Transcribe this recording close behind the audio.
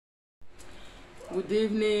Good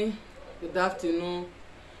evening, good afternoon,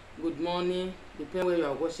 good morning, depending where you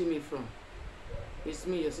are watching me from. It's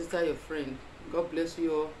me, your sister, your friend. God bless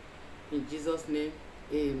you all in Jesus' name.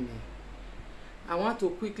 Amen. I want to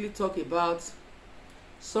quickly talk about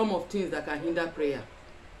some of things that can hinder prayer.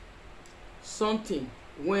 Something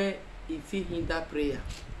when it will hinder prayer.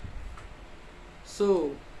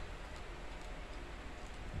 So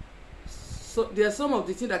there are some of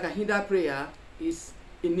the things that can hinder prayer is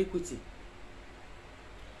iniquity.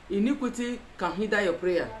 Iniquity can hinder your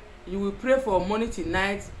prayer. You will pray for morning to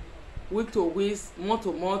night, week to week, month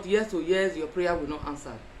to month, years to years, your prayer will not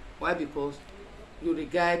answer. Why? Because you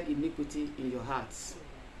regard iniquity in your hearts.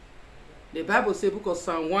 The Bible says, book of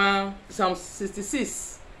Psalm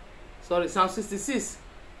 66,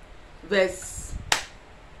 verse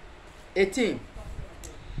 18.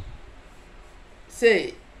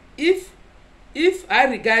 Say, if I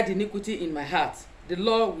regard iniquity in my heart, the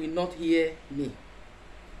Lord will not hear me.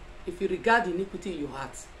 If you regard iniquity in your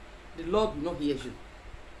heart, the Lord will not hear you.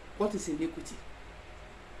 What is iniquity?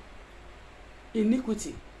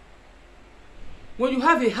 Iniquity. When you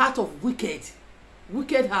have a heart of wicked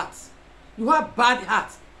heart, you have bad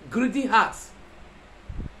heart, greedy heart.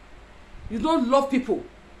 You don't love people.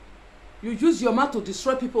 You use your mouth to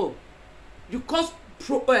destroy people. You cause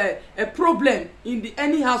a problem in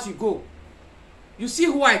any house you go. You see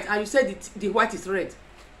white and you say the white is red.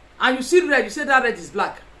 And you see red, you say that red is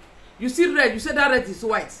black. You see red, you say that red is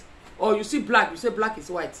white. Or you see black, you say black is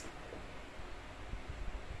white.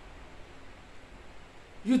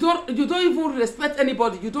 You don't even respect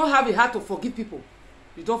anybody. You don't have a heart to forgive people.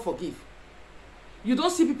 You don't forgive. You don't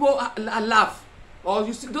see people laugh. Or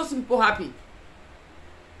don't see people happy.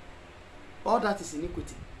 All that is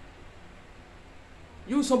iniquity.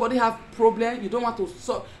 Somebody have problem, you don't want to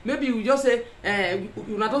solve. Maybe you just say,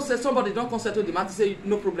 you don't say somebody don't consent to the matter, say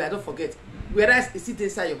no problem, I don't forget. Whereas it's it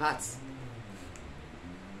inside your heart.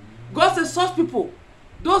 God says such people,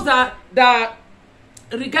 those that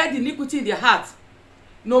regard iniquity in their heart,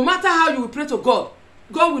 no matter how you will pray to God,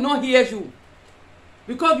 God will not hear you.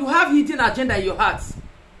 Because you have hidden agenda in your heart.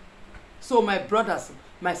 So my brothers,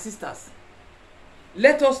 my sisters,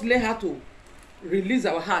 let us learn how to release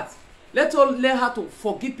our heart. Let us learn how to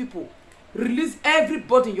forgive people. Release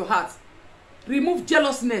everybody in your heart. Remove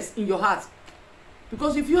jealousness in your heart.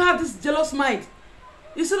 Because if you have this jealous mind,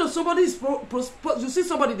 instead of somebody you see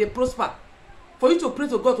somebody they prosper, for you to pray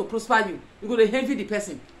to God to prosper you, you're going to envy the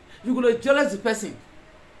person. You're going to jealous the person.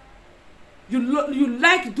 You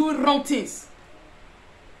like doing wrong things.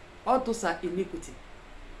 All those are iniquity.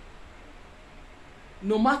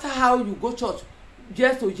 No matter how you go church,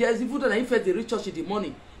 years to years, even though you first they reach church in the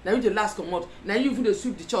morning, now you the last come out, now you even they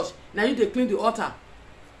sweep the church, now you they clean the altar,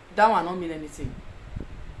 that will not mean anything.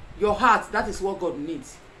 Your heart, that is what God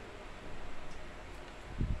needs.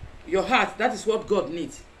 Your heart, that is what God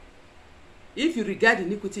needs. If you regard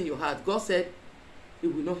iniquity in your heart, God said He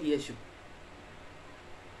will not hear you.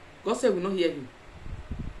 God said He will not hear you.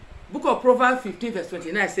 Book of Proverbs 15 verse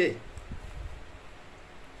 29 said,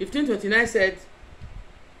 15:29 said,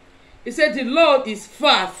 it said, the Lord is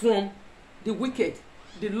far from the wicked.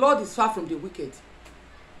 The Lord is far from the wicked.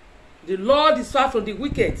 The Lord is far from the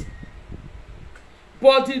wicked.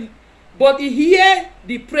 But He hear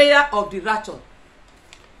the prayer of the righteous.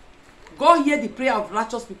 God hear the prayer of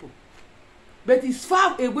righteous people. But He's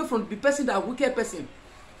far away from the person that wicked person.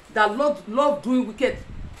 That love doing wicked.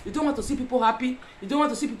 You don't want to see people happy. You don't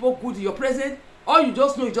want to see people good in your presence. All you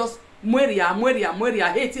just know is just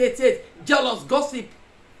mweria, hate, jealous, gossip.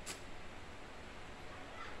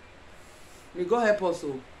 May God help us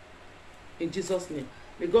all. In Jesus' name.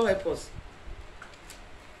 May God help us.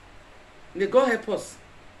 May God help us.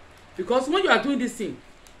 Because when you are doing this thing,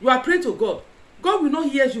 you are praying to God. God will not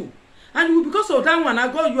hear you. And because of that one,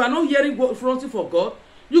 God, you are not hearing fronting for God.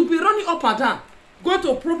 You'll be running up and down. Going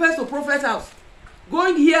to prophet's house.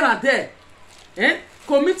 Going here and there.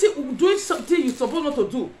 Committing, doing something you're supposed not to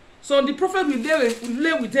do. So the prophet will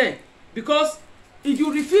lay with them. Because if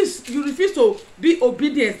you refuse to be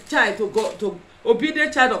obedient child to God, to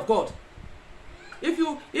obedient child of God. If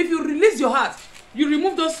you release your heart, you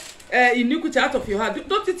remove those iniquity out of your heart.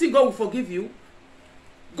 Don't you think God will forgive you?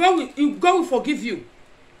 God will forgive you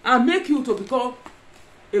and make you to become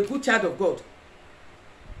a good child of God.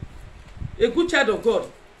 A good child of God.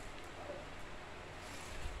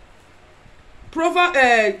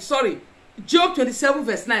 Job 27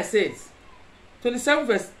 verse 9 says. 27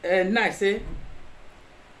 verse 9 says.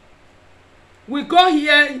 Will God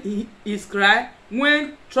hear his cry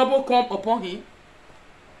when trouble come upon him?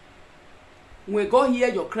 Will God hear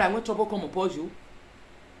your cry when trouble come upon you?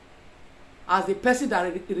 as the person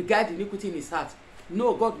that regard iniquity in his heart.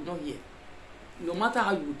 No, God will not hear. No matter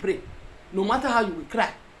how you will pray, no matter how you will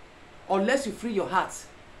cry, unless you free your heart.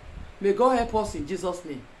 May God help us in Jesus'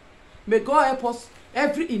 name. May God help us.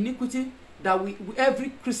 Every iniquity that every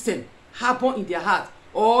Christian harbor in their heart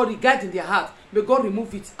or regard in their heart, may God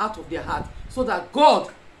remove it out of their heart, so that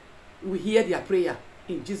God will hear their prayer.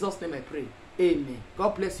 In Jesus' name I pray. Amen.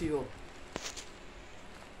 God bless you all.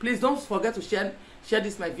 Please don't forget to share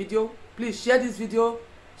this my video. Please share this video.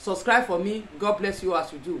 Subscribe for me. God bless you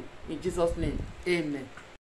as you do. In Jesus' name. Amen.